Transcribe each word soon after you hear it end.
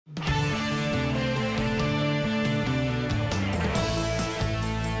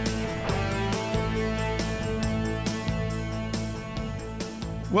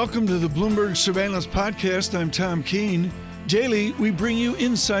Welcome to the Bloomberg Surveillance Podcast. I'm Tom Keene. Daily, we bring you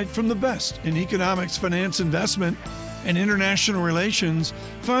insight from the best in economics, finance, investment, and international relations.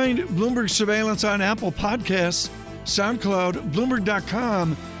 Find Bloomberg Surveillance on Apple Podcasts, SoundCloud,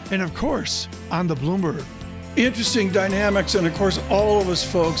 Bloomberg.com, and of course, on the Bloomberg. Interesting dynamics, and of course, all of us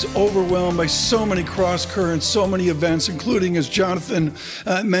folks overwhelmed by so many cross currents, so many events, including, as Jonathan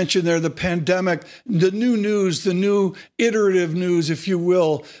mentioned there, the pandemic, the new news, the new iterative news, if you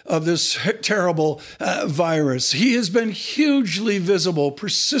will, of this terrible virus. He has been hugely visible,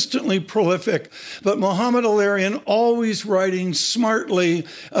 persistently prolific, but Mohamed El-Erian always writing smartly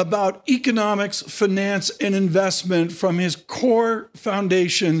about economics, finance, and investment from his core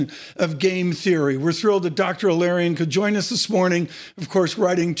foundation of game theory. We're thrilled that Dr. El-Erian could join us this morning. Of course,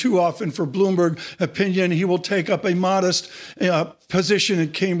 writing too often for Bloomberg Opinion, he will take up a modest position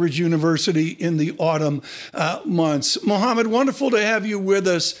at Cambridge University in the autumn months. Mohamed, wonderful to have you with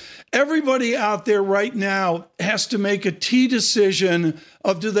us. Everybody out there right now has to make a T decision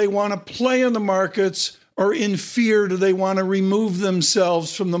of do they want to play in the markets or in fear do they want to remove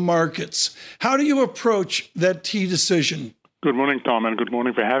themselves from the markets? How do you approach that T decision? Good morning, Tom, and good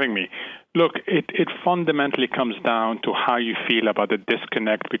morning for having me. Look, it fundamentally comes down to how you feel about the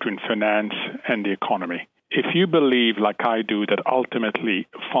disconnect between finance and the economy. If you believe, like I do, that ultimately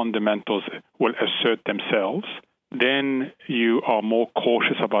fundamentals will assert themselves, then you are more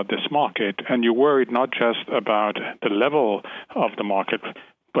cautious about this market, and you're worried not just about the level of the market,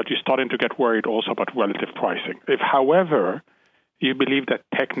 but you're starting to get worried also about relative pricing. If, however, you believe that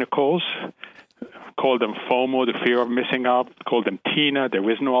technicals, call them FOMO, the fear of missing out, call them TINA, there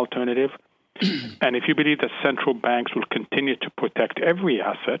is no alternative. And if you believe that central banks will continue to protect every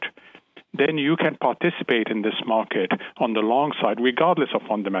asset, then you can participate in this market on the long side, regardless of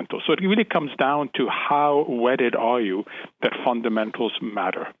fundamentals. So it really comes down to how wedded are you that fundamentals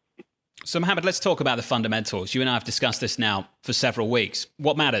matter. So, Mohamed, let's talk about the fundamentals. You and I have discussed this now for several weeks.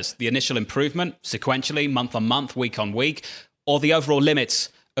 What matters? The initial improvement, sequentially, month on month, week on week, or the overall limits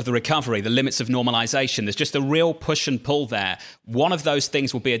of the recovery, the limits of normalization? There's just a real push and pull there. One of those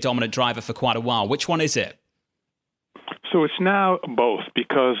things will be a dominant driver for quite a while. Which one is it? So it's now both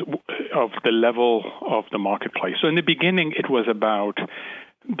because of the level of the marketplace. So in the beginning, it was about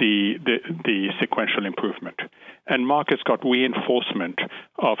the sequential improvement. And markets got reinforcement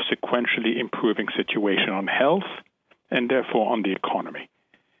of sequentially improving situation on health and therefore on the economy.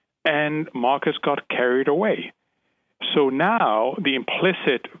 And markets got carried away. So now the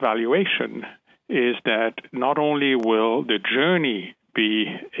implicit valuation is that not only will the journey be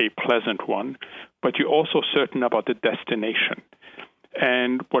a pleasant one, but you're also certain about the destination.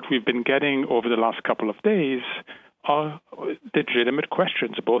 And what we've been getting over the last couple of days are legitimate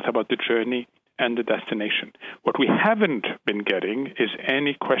questions, both about the journey and the destination. What we haven't been getting is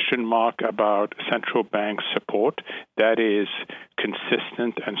any question mark about central bank support that is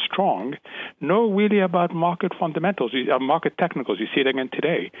consistent and strong, nor really about market fundamentals, market technicals. You see it again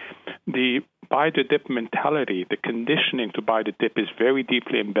today. The buy the dip mentality, the conditioning to buy the dip is very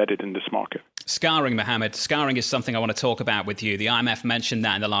deeply embedded in this market. Scarring, Mohamed. Scarring is something I want to talk about with you. The IMF mentioned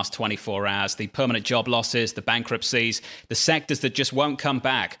that in the last 24 hours. The permanent job losses, the bankruptcies, the sectors that just won't come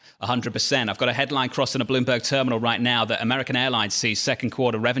back 100%. I've got a headline crossing a Bloomberg terminal right now that American Airlines sees second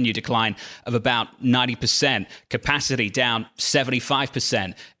quarter revenue decline of about 90%, capacity down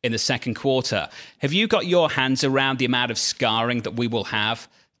 75% in the second quarter. Have you got your hands around the amount of scarring that we will have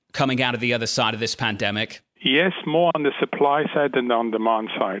coming out of the other side of this pandemic? Yes, more on the supply side than on the demand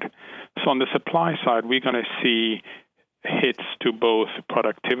side. So on the supply side, we're going to see hits to both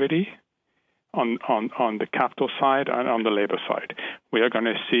productivity on the capital side and on the labor side. We are going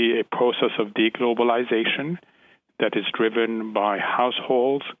to see a process of deglobalization that is driven by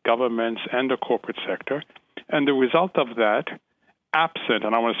households, governments, and the corporate sector. And the result of that, absent,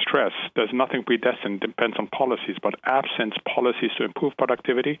 and I want to stress, there's nothing predestined, depends on policies, but absent policies to improve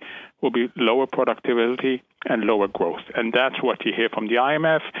productivity will be lower productivity and lower growth. And that's what you hear from the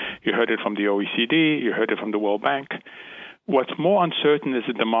IMF, you heard it from the OECD, you heard it from the World Bank. What's more uncertain is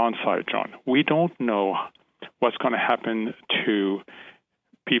the demand side, John. We don't know what's going to happen to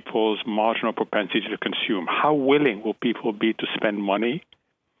people's marginal propensity to consume. How willing will people be to spend money?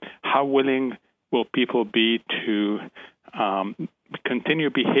 How willing will people be to continue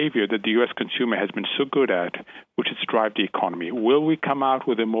behavior that the U.S. consumer has been so good at, which is drive the economy? Will we come out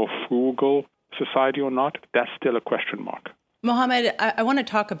with a more frugal society or not? That's still a question mark. Mohamed, I want to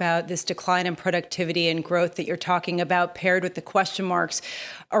talk about this decline in productivity and growth that you're talking about, paired with the question marks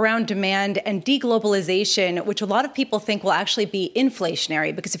around demand and deglobalization, which a lot of people think will actually be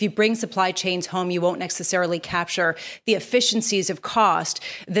inflationary, because if you bring supply chains home, you won't necessarily capture the efficiencies of cost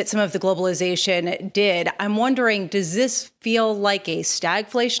that some of the globalization did. I'm wondering, does this feel like a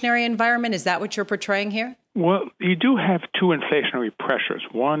stagflationary environment? Is that what you're portraying here? Well, you do have two inflationary pressures.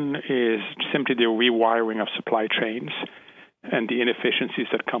 One is simply the rewiring of supply chains and the inefficiencies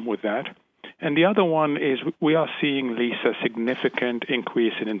that come with that. And the other one is we are seeing, Lisa, a significant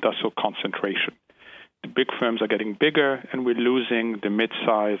increase in industrial concentration. The big firms are getting bigger, and we're losing the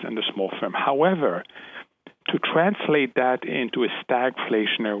mid-size and the small firm. However, to translate that into a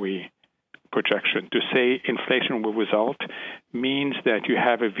stagflationary projection, to say inflation will result, means that you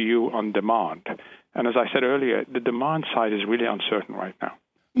have a view on demand. And as I said earlier, the demand side is really uncertain right now.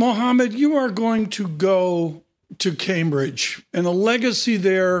 Mohamed, you are going to go to Cambridge, and the legacy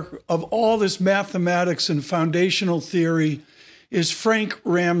there of all this mathematics and foundational theory is Frank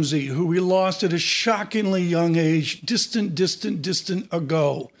Ramsey, who we lost at a shockingly young age, distant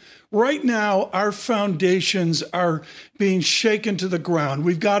ago. Right now, our foundations are being shaken to the ground.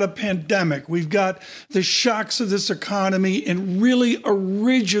 We've got a pandemic. We've got the shocks of this economy and really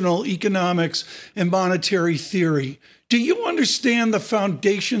original economics and monetary theory. Do you understand the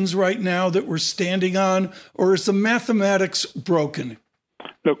foundations right now that we're standing on, or is the mathematics broken?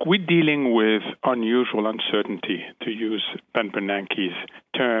 Look, we're dealing with unusual uncertainty, to use Ben Bernanke's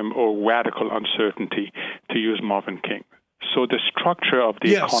term, or radical uncertainty, to use Marvin King. So the structure of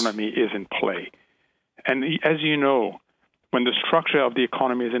the economy is in play. And as you know, when the structure of the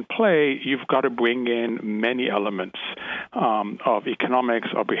economy is in play, you've got to bring in many elements of economics,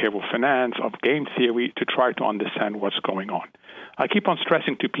 of behavioral finance, of game theory to try to understand what's going on. I keep on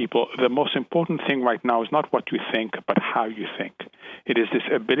stressing to people, the most important thing right now is not what you think, but how you think. It is this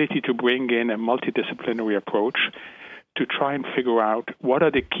ability to bring in a multidisciplinary approach to try and figure out what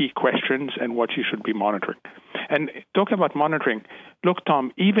are the key questions and what you should be monitoring. And talking about monitoring, look,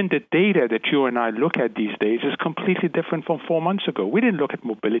 Tom, even the data that you and I look at these days is completely different from 4 months ago. We didn't look at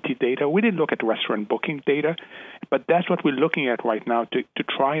mobility data. We didn't look at restaurant booking data. But that's what we're looking at right now to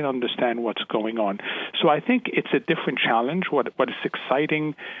try and understand what's going on. So I think it's a different challenge. What is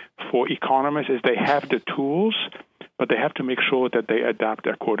exciting for economists is they have the tools, but they have to make sure that they adapt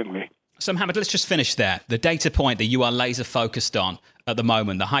accordingly. So, Mohamed, let's just finish there. The data point that you are laser focused on at the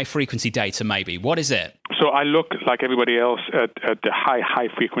moment, the high frequency data maybe, what is it? So I look, like everybody else, at the high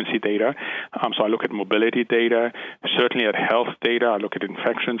frequency data. So I look at mobility data, certainly at health data. I look at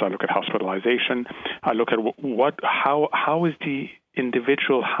infections. I look at hospitalization. I look at how is the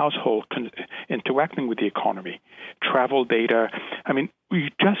individual household interacting with the economy. Travel data. I mean, we're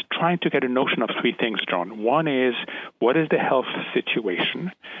just trying to get a notion of three things, John. One is, what is the health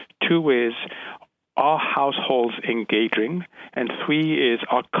situation? Two is, are households engaging? And three is,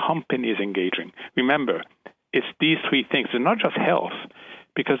 are companies engaging? Remember, it's these three things. It's not just health,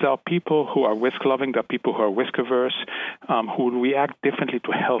 because there are people who are risk-loving, there are people who are risk-averse, who react differently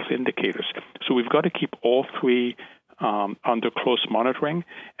to health indicators. So we've got to keep all three under close monitoring,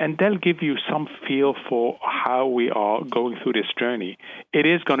 and they'll give you some feel for how we are going through this journey. It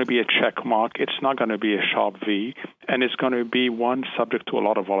is going to be a check mark. It's not going to be a sharp V, and it's going to be one subject to a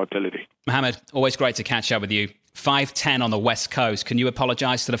lot of volatility. Mohamed, always great to catch up with you. 5:10 on the West Coast. Can you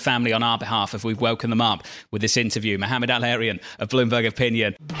apologize to the family on our behalf if we've woken them up with this interview? Mohamed El-Erian of Bloomberg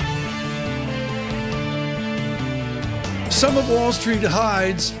Opinion. Some of Wall Street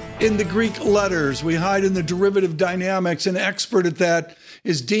hides in the Greek letters. We hide in the derivative dynamics. An expert at that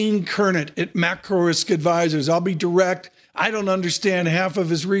is Dean Curnutt at Macro Risk Advisors. I'll be direct. I don't understand half of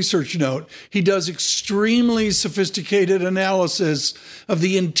his research note. He does extremely sophisticated analysis of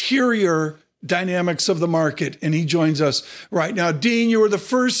the interior dynamics of the market, and he joins us right now. Dean, you were the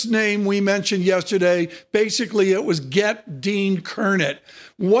first name we mentioned yesterday. Basically, it was get Dean Curnutt.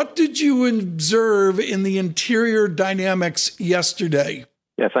 What did you observe in the interior dynamics yesterday?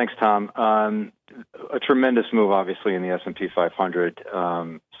 Yeah, thanks, Tom. A tremendous move, obviously, in the S&P 500.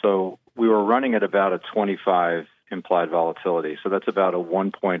 So we were running at about a 25 implied volatility. So that's about a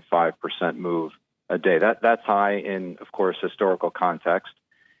 1.5% move a day. That's high in, of course, historical context.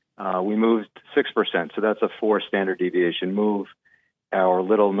 We moved 6%, so that's a 4 standard deviation move. Our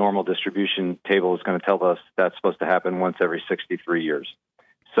little normal distribution table is going to tell us that's supposed to happen once every 63 years.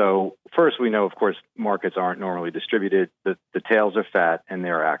 So first, we know, of course, markets aren't normally distributed. The tails are fat and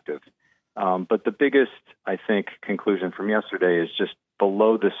they're active. But the biggest, I think, conclusion from yesterday is just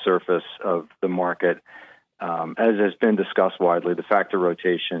below the surface of the market. As has been discussed widely, the factor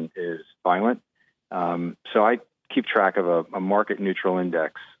rotation is violent. So I keep track of a market neutral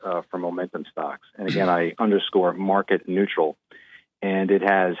index for momentum stocks. And again, I underscore market neutral. And it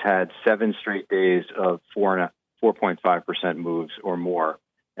has had 7 straight days of 4.5% moves or more.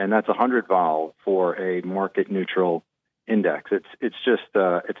 And that's 100 vol for a market neutral index. It's just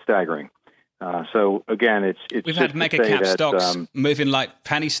it's staggering. So again, it's we've had mega cap stocks moving like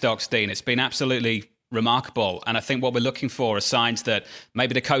penny stocks, Dean. It's been absolutely remarkable. And I think what we're looking for are signs that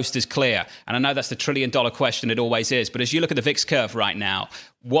maybe the coast is clear. And I know that's the $1 trillion question. It always is. But as you look at the VIX curve right now,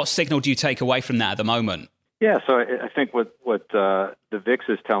 what signal do you take away from that at the moment? Yeah, so I think what the VIX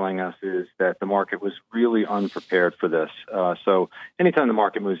is telling us is that the market was really unprepared for this. So anytime the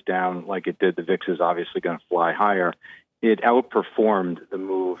market moves down like it did, the VIX is obviously going to fly higher. It outperformed the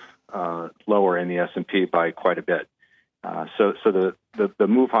move lower in the S&P by quite a bit. So the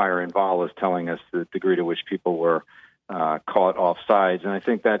move higher in vol is telling us the degree to which people were caught off sides. And I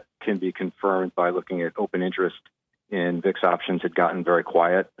think that can be confirmed by looking at open interest in VIX options had gotten very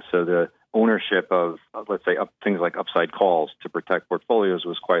quiet. So the ownership of, let's say, things like upside calls to protect portfolios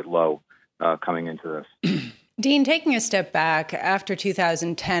was quite low coming into this. Dean, taking a step back, after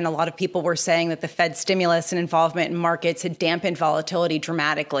 2010, a lot of people were saying that the Fed stimulus and involvement in markets had dampened volatility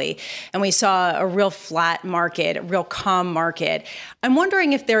dramatically. And we saw a real flat market, a real calm market. I'm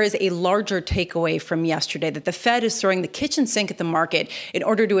wondering if there is a larger takeaway from yesterday, that the Fed is throwing the kitchen sink at the market in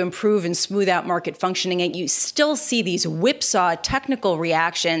order to improve and smooth out market functioning. And you still see these whipsaw technical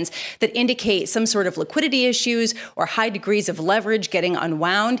reactions that indicate some sort of liquidity issues or high degrees of leverage getting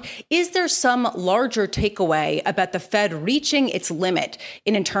unwound. Is there some larger takeaway about the Fed reaching its limit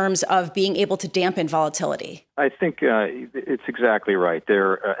in terms of being able to dampen volatility? I think it's exactly right.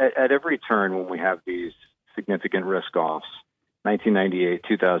 There, at every turn when we have these significant risk-offs, 1998,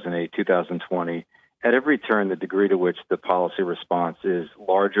 2008, 2020, at every turn, the degree to which the policy response is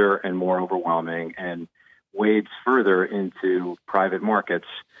larger and more overwhelming and wades further into private markets,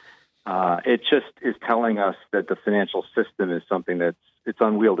 it just is telling us that the financial system is something it's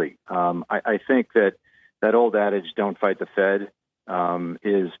unwieldy. I think that old adage, don't fight the Fed,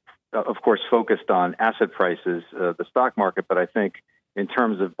 is, of course, focused on asset prices, the stock market. But I think in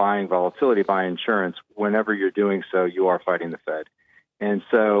terms of buying volatility, buying insurance, whenever you're doing so, you are fighting the Fed. And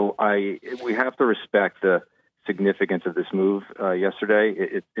so we have to respect the significance of this move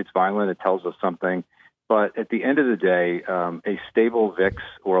yesterday. It's violent. It tells us something. But at the end of the day, a stable VIX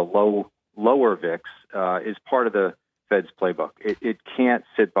or a lower VIX is part of the Fed's playbook. It can't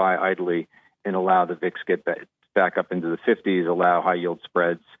sit by idly and allow the VIX get back up into the 50s, allow high yield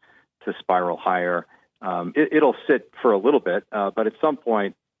spreads to spiral higher. It'll sit for a little bit, but at some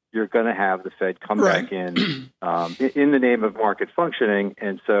point you're going to have the Fed come back in the name of market functioning.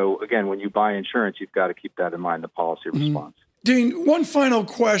 And so, again, when you buy insurance, you've got to keep that in mind, the policy response. Dean, one final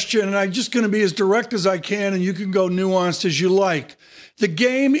question, and I'm just going to be as direct as I can, and you can go nuanced as you like. The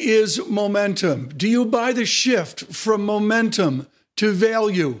game is momentum. Do you buy the shift from momentum to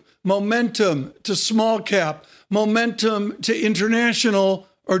value, momentum to small cap, momentum to international,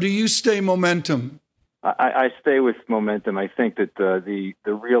 or do you stay momentum? I stay with momentum. I think that the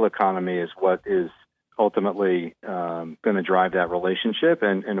real economy is what is ultimately going to drive that relationship.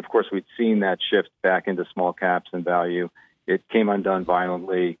 And of course, we've seen that shift back into small caps and value. It came undone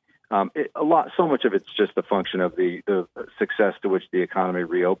violently. So much of it's just a function of the success to which the economy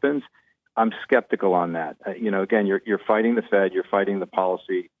reopens. I'm skeptical on that. Again, you're fighting the Fed, you're fighting the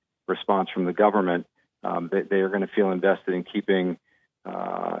policy response from the government. They are going to feel invested in keeping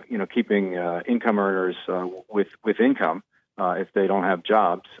income earners with income if they don't have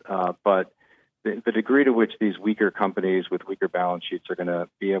jobs. But the degree to which these weaker companies with weaker balance sheets are going to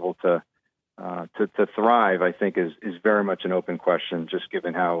be able to thrive, I think, is very much an open question, just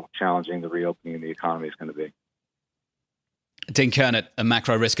given how challenging the reopening of the economy is going to be. Dean Curnutt, a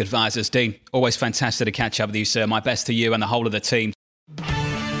Macro Risk Advisors. Dean, always fantastic to catch up with you, sir. My best to you and the whole of the team.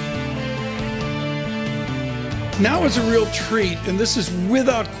 Now is a real treat, and this is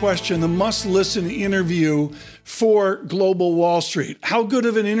without question the must-listen interview for Global Wall Street. How good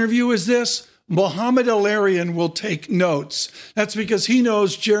of an interview is this? Mohamed El-Erian will take notes. That's because he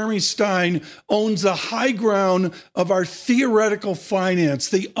knows Jeremy Stein owns the high ground of our theoretical finance,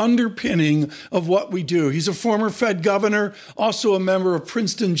 the underpinning of what we do. He's a former Fed governor, also a member of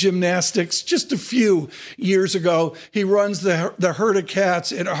Princeton Gymnastics. Just a few years ago, he runs the herd of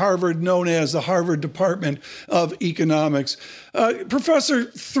cats at Harvard, known as the Harvard Department of Economics. Professor,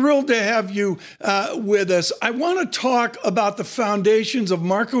 thrilled to have you with us. I want to talk about the foundations of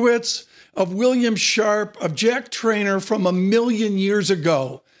Markowitz, of William Sharpe, of Jack Traynor from a million years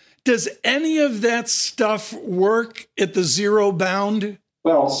ago. Does any of that stuff work at the zero bound?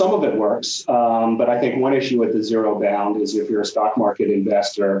 Well, some of it works, but I think one issue with the zero bound is if you're a stock market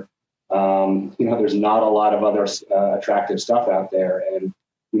investor, there's not a lot of other attractive stuff out there, and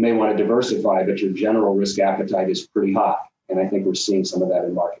you may want to diversify, but your general risk appetite is pretty high. And I think we're seeing some of that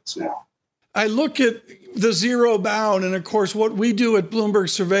in markets now. I look at the zero bound, and of course, what we do at Bloomberg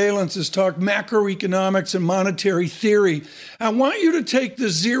Surveillance is talk macroeconomics and monetary theory. I want you to take the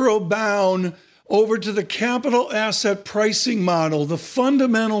zero bound over to the capital asset pricing model, the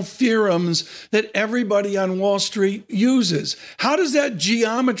fundamental theorems that everybody on Wall Street uses. How does that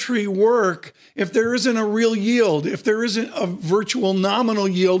geometry work if there isn't a real yield, if there isn't a virtual nominal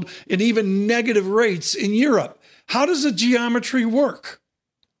yield, and even negative rates in Europe? How does the geometry work?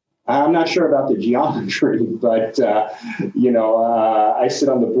 I'm not sure about the geometry, but, I sit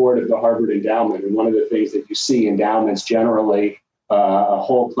on the board of the Harvard Endowment. And one of the things that you see endowments generally, a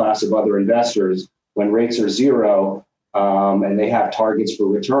whole class of other investors, when rates are zero and they have targets for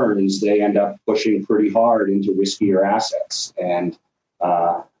returns, they end up pushing pretty hard into riskier assets. And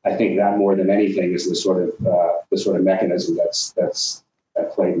I think that more than anything is the sort of mechanism that's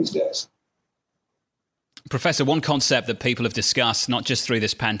at play these days. Professor, one concept that people have discussed, not just through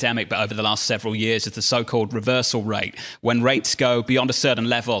this pandemic, but over the last several years, is the so-called reversal rate, when rates go beyond a certain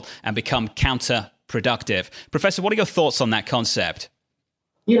level and become counterproductive. Professor, what are your thoughts on that concept?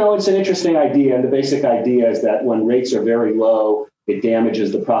 It's an interesting idea. And the basic idea is that when rates are very low, it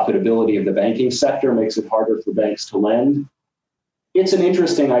damages the profitability of the banking sector, makes it harder for banks to lend. It's an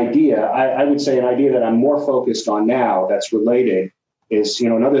interesting idea. I would say an idea that I'm more focused on now that's related is,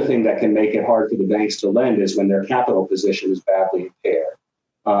 another thing that can make it hard for the banks to lend is when their capital position is badly impaired.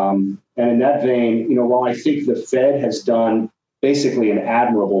 And in that vein, while I think the Fed has done basically an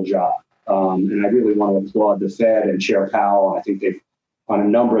admirable job, and I really want to applaud the Fed and Chair Powell, I think they've, on a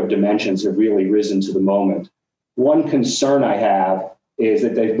number of dimensions, have really risen to the moment. One concern I have is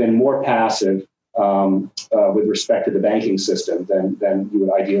that they've been more passive with respect to the banking system than you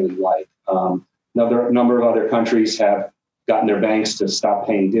would ideally like. Another number of other countries have gotten their banks to stop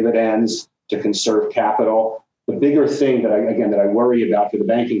paying dividends, to conserve capital. The bigger thing that I worry about for the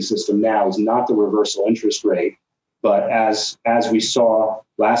banking system now is not the reversal interest rate, but as we saw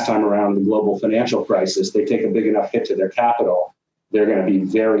last time around the global financial crisis, they take a big enough hit to their capital, they're going to be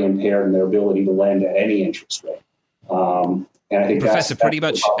very impaired in their ability to lend at any interest rate. And I think Professor, pretty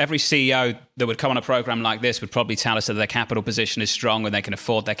much every CEO that would come on a program like this would probably tell us that their capital position is strong and they can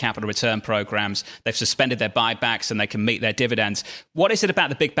afford their capital return programs. They've suspended their buybacks and they can meet their dividends. What is it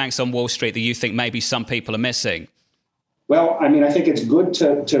about the big banks on Wall Street that you think maybe some people are missing? Well, I think it's good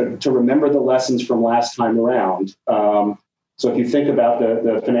to remember the lessons from last time around. So if you think about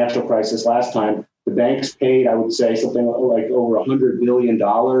the financial crisis last time, the banks paid, I would say, something like over $100 billion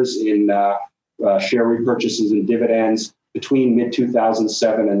in share repurchases and dividends between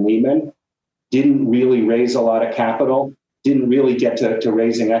mid-2007 and Lehman, didn't really raise a lot of capital, didn't really get to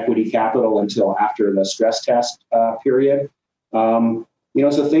raising equity capital until after the stress test period. So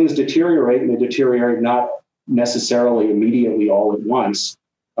things deteriorate, and they deteriorate not necessarily immediately all at once.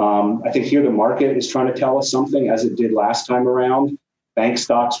 I think here the market is trying to tell us something, as it did last time around. Bank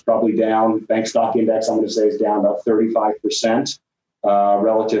stocks probably down. Bank stock index, I'm going to say, is down about 35%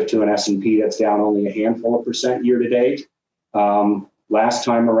 relative to an S&P that's down only a handful of percent year to date. Last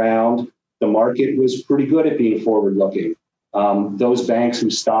time around, the market was pretty good at being forward-looking. Those banks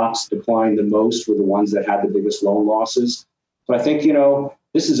whose stocks declined the most were the ones that had the biggest loan losses. So I think,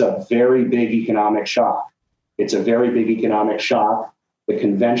 this is a very big economic shock. It's a very big economic shock. The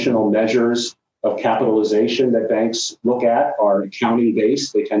conventional measures of capitalization that banks look at are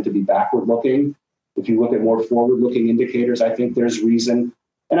accounting-based. They tend to be backward-looking. If you look at more forward-looking indicators, I think there's reason.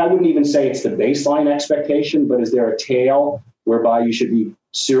 And I wouldn't even say it's the baseline expectation, but is there a tail whereby you should be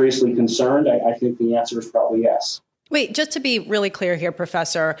seriously concerned? I think the answer is probably yes. Wait, just to be really clear here,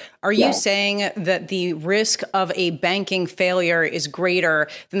 Professor, are you saying that the risk of a banking failure is greater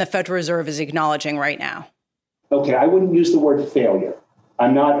than the Federal Reserve is acknowledging right now? Okay, I wouldn't use the word failure.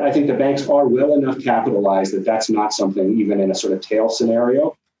 I think the banks are well enough capitalized that that's not something even in a sort of tail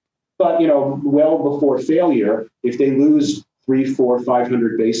scenario. But, well before failure, if they lose 300, 400,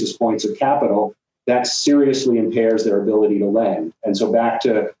 500 basis points of capital, that seriously impairs their ability to lend. And so back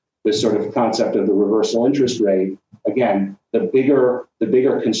to this sort of concept of the reversal interest rate, again, the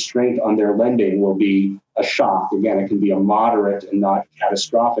bigger constraint on their lending will be a shock. Again, it can be a moderate and not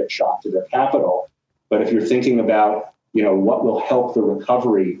catastrophic shock to their capital. But if you're thinking about, what will help the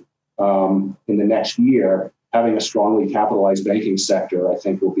recovery in the next year, having a strongly capitalized banking sector, I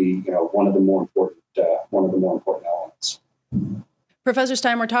think, will be, one of the more important elements. Professor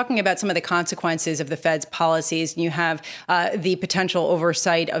Stein, we're talking about some of the consequences of the Fed's policies. And you have the potential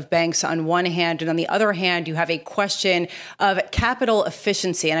oversight of banks on one hand, and on the other hand, you have a question of capital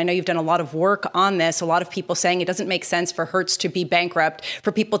efficiency. And I know you've done a lot of work on this. A lot of people saying it doesn't make sense for Hertz to be bankrupt,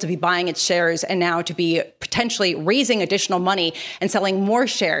 for people to be buying its shares, and now to be potentially raising additional money and selling more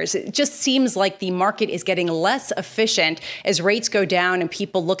shares. It just seems like the market is getting less efficient as rates go down and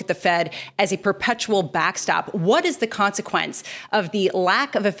people look at the Fed as a perpetual backstop. What is the consequence of the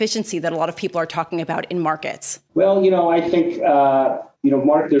lack of efficiency that a lot of people are talking about in markets? Well, I think,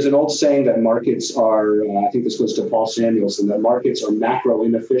 Mark, there's an old saying that markets are, I think this goes to Paul Samuelson, that markets are macro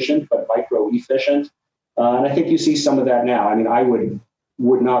inefficient, but micro efficient. And I think you see some of that now. I mean, I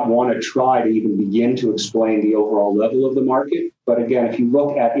would not want to try to even begin to explain the overall level of the market. But again, if you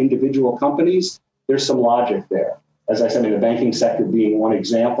look at individual companies, there's some logic there. As I said, in the banking sector being one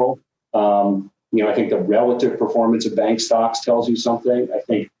example, I think the relative performance of bank stocks tells you something. I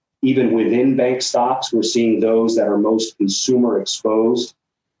think even within bank stocks, we're seeing those that are most consumer exposed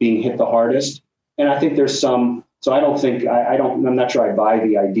being hit the hardest. And I think there's some, so I'm not sure I buy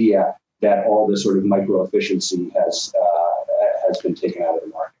the idea that all this sort of micro efficiency has been taken out of the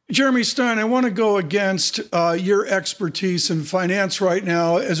market. Jeremy Stein, I want to go against your expertise in finance right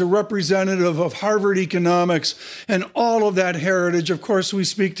now as a representative of Harvard economics and all of that heritage. Of course, we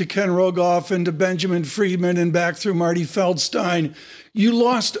speak to Ken Rogoff and to Benjamin Friedman and back through Marty Feldstein. You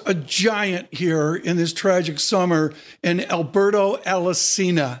lost a giant here in this tragic summer in Alberto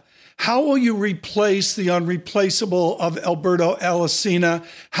Alesina. How will you replace the unreplaceable of Alberto Alesina?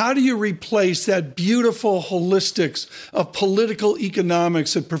 How do you replace that beautiful holistics of political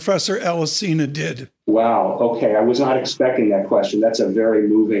economics that Professor Alesina did? Wow. Okay. I was not expecting that question. That's a very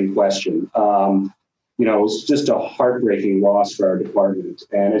moving question. It was just a heartbreaking loss for our department.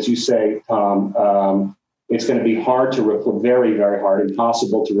 And as you say, Tom, it's going to be very, very hard,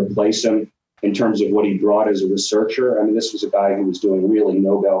 impossible to replace him in terms of what he brought as a researcher. I mean, this was a guy who was doing really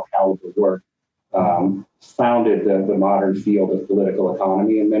Nobel caliber work, founded the modern field of political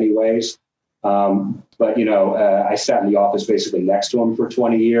economy in many ways. But I sat in the office basically next to him for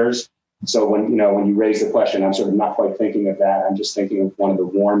 20 years. So when you raise the question, I'm sort of not quite thinking of that. I'm just thinking of one of the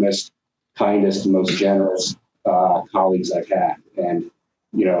warmest, kindest, most generous colleagues I've had. And,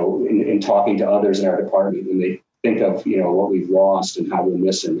 in talking to others in our department, when they think of, what we've lost and how we'll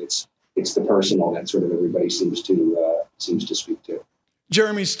miss him, it's the personal that sort of everybody seems to speak to.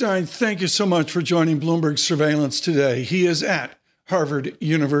 Jeremy Stein, thank you so much for joining Bloomberg Surveillance today. He is at Harvard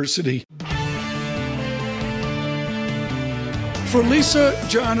University. For Lisa,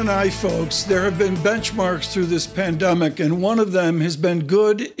 John, and I, folks, there have been benchmarks through this pandemic, and one of them has been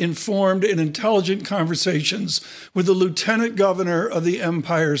good, informed, and intelligent conversations with the Lieutenant Governor of the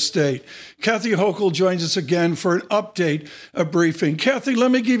Empire State. Kathy Hochul joins us again for an update, a briefing. Kathy,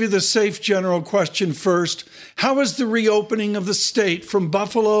 let me give you the safe general question first. How is the reopening of the state from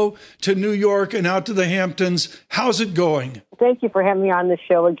Buffalo to New York and out to the Hamptons? How's it going? Thank you for having me on the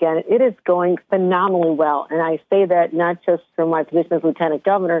show again. It is going phenomenally well. And I say that not just from my position as Lieutenant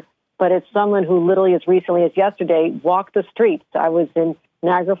Governor, but as someone who literally as recently as yesterday walked the streets. I was in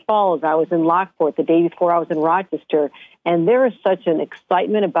Niagara Falls. I was in Lockport. The day before I was in Rochester. And there is such an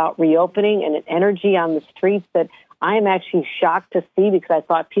excitement about reopening and an energy on the streets that I am actually shocked to see, because I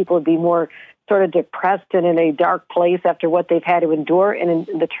thought people would be more sort of depressed and in a dark place after what they've had to endure. And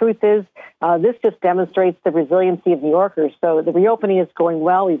the truth is, this just demonstrates the resiliency of New Yorkers. So the reopening is going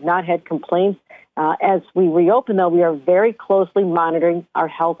well. We've not had complaints. As we reopen, though, we are very closely monitoring our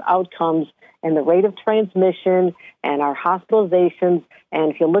health outcomes and the rate of transmission and our hospitalizations.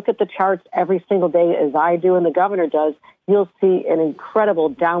 And if you look at the charts every single day, as I do and the governor does, you'll see an incredible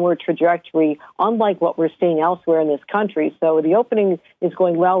downward trajectory, unlike what we're seeing elsewhere in this country. So the opening is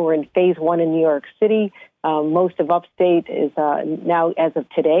going well. We're in phase 1 in New York City. Most of upstate is now, as of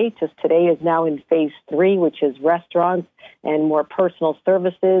today, just today, is now in phase 3, which is restaurants and more personal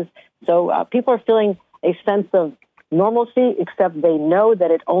services. So people are feeling a sense of normalcy, except they know that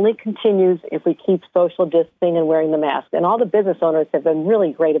it only continues if we keep social distancing and wearing the mask. And all the business owners have been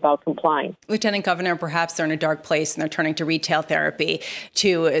really great about complying. Lieutenant Governor, perhaps they're in a dark place and they're turning to retail therapy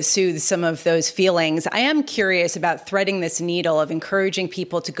to soothe some of those feelings. I am curious about threading this needle of encouraging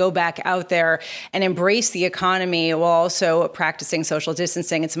people to go back out there and embrace the economy while also practicing social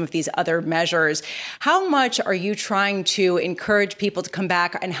distancing and some of these other measures. How much are you trying to encourage people to come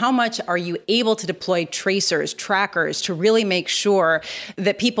back, and how much are you able to deploy tracers, trackers, trackers to really make sure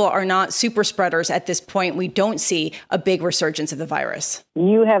that people are not super spreaders at this point? We don't see a big resurgence of the virus.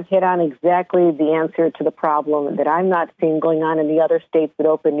 You have hit on exactly the answer to the problem that I'm not seeing going on in the other states that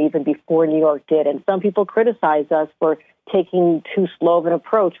opened even before New York did. And some people criticize us for taking too slow of an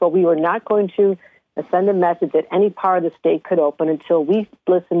approach. Well, we were not going to send a message that any part of the state could open until we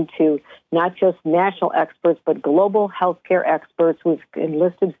listened to not just national experts, but global healthcare experts who've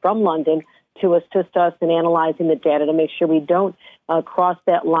enlisted from London to assist us in analyzing the data to make sure we don't cross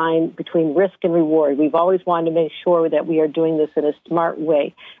that line between risk and reward. We've always wanted to make sure that we are doing this in a smart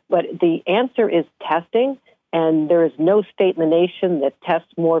way. But the answer is testing, and there is no state in the nation that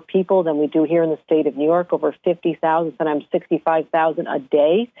tests more people than we do here in the state of New York, over 50,000, sometimes 65,000 a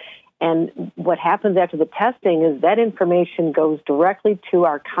day. And what happens after the testing is that information goes directly to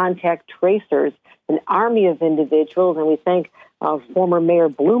our contact tracers, an army of individuals, and we thank former Mayor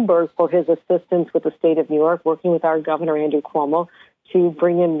Bloomberg for his assistance with the state of New York, working with our Governor Andrew Cuomo, to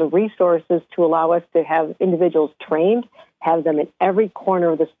bring in the resources to allow us to have individuals trained, have them in every corner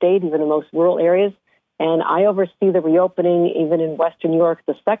of the state, even the most rural areas. And I oversee the reopening even in Western New York,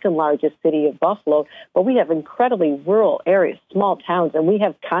 the second largest city of Buffalo. But we have incredibly rural areas, small towns, and we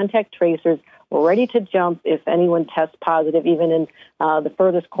have contact tracers ready to jump if anyone tests positive, even in the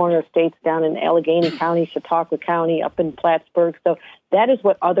furthest corner of states down in Allegheny County, Chautauqua County, up in Plattsburgh. So that is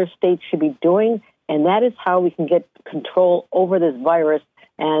what other states should be doing, and that is how we can get control over this virus.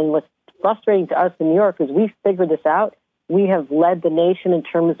 And what's frustrating to us in New York is we figured this out. We have led the nation in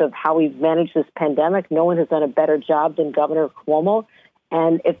terms of how we've managed this pandemic. No one has done a better job than Governor Cuomo.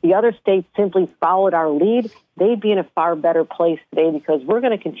 And if the other states simply followed our lead, they'd be in a far better place today because we're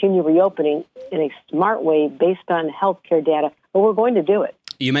going to continue reopening in a smart way based on healthcare data, but we're going to do it.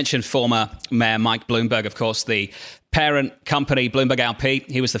 You mentioned former Mayor Mike Bloomberg, of course, the parent company, Bloomberg LP.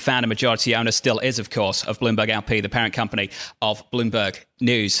 He was the founder, majority owner, still is, of course, of Bloomberg LP, the parent company of Bloomberg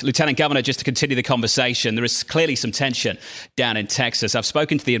News. Lieutenant Governor, just to continue the conversation, there is clearly some tension down in Texas. I've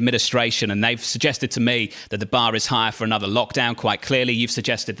spoken to the administration and they've suggested to me that the bar is higher for another lockdown. Quite clearly, you've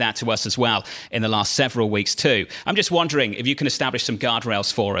suggested that to us as well in the last several weeks too. I'm just wondering if you can establish some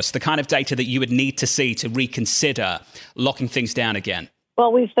guardrails for us, the kind of data that you would need to see to reconsider locking things down again.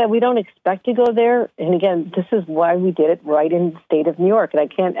 Well, we've said we don't expect to go there. And again, this is why we did it right in the state of New York. And I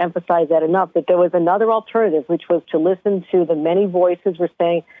can't emphasize that enough, that there was another alternative, which was to listen to the many voices who were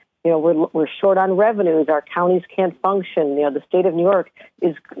saying, we're short on revenues. Our counties can't function. The state of New York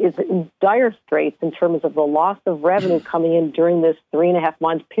is in dire straits in terms of the loss of revenue coming in during this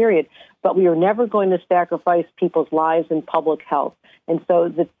 3.5-month period. But we are never going to sacrifice people's lives and public health. And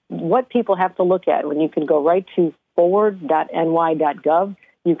so what people have to look at, when you can go right to forward.ny.gov,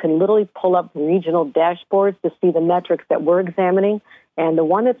 you can literally pull up regional dashboards to see the metrics that we're examining. And the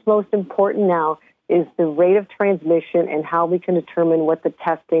one that's most important now is the rate of transmission and how we can determine what the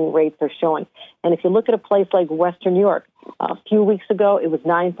testing rates are showing. And if you look at a place like Western New York, a few weeks ago, it was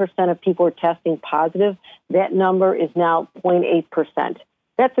 9% of people were testing positive. That number is now 0.8%.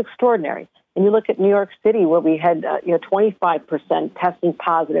 That's extraordinary. And you look at New York City, where we had 25% testing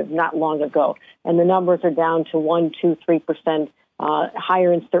positive not long ago, and the numbers are down to 1%, 2%, 3%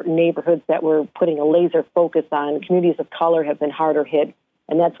 higher in certain neighborhoods that we're putting a laser focus on. Communities of color have been harder hit,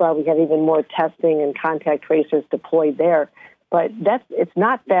 and that's why we have even more testing and contact tracers deployed there. But it's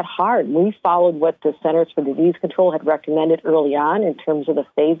not that hard. We followed what the Centers for Disease Control had recommended early on in terms of the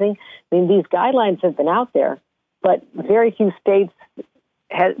phasing. I mean, these guidelines have been out there, but very few states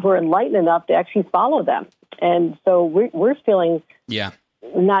were enlightened enough to actually follow them. And so we're feeling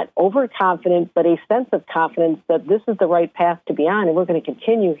not overconfident, but a sense of confidence that this is the right path to be on, and we're going to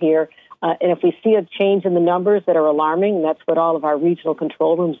continue here. And if we see a change in the numbers that are alarming, and that's what all of our regional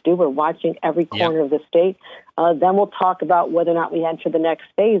control rooms do, we're watching every corner of the state, then we'll talk about whether or not we enter the next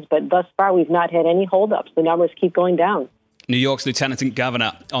phase. But thus far, we've not had any holdups. The numbers keep going down. New York's Lieutenant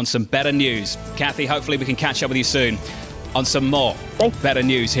Governor on some better news. Kathy, hopefully we can catch up with you soon on some more better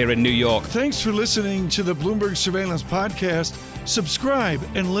news here in New York. Thanks for listening to the Bloomberg Surveillance Podcast. Subscribe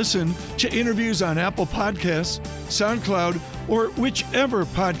and listen to interviews on Apple Podcasts, SoundCloud, or whichever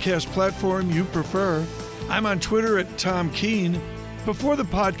podcast platform you prefer. I'm on Twitter at Tom Keene. Before the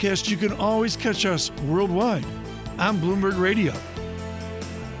podcast, you can always catch us worldwide on Bloomberg Radio.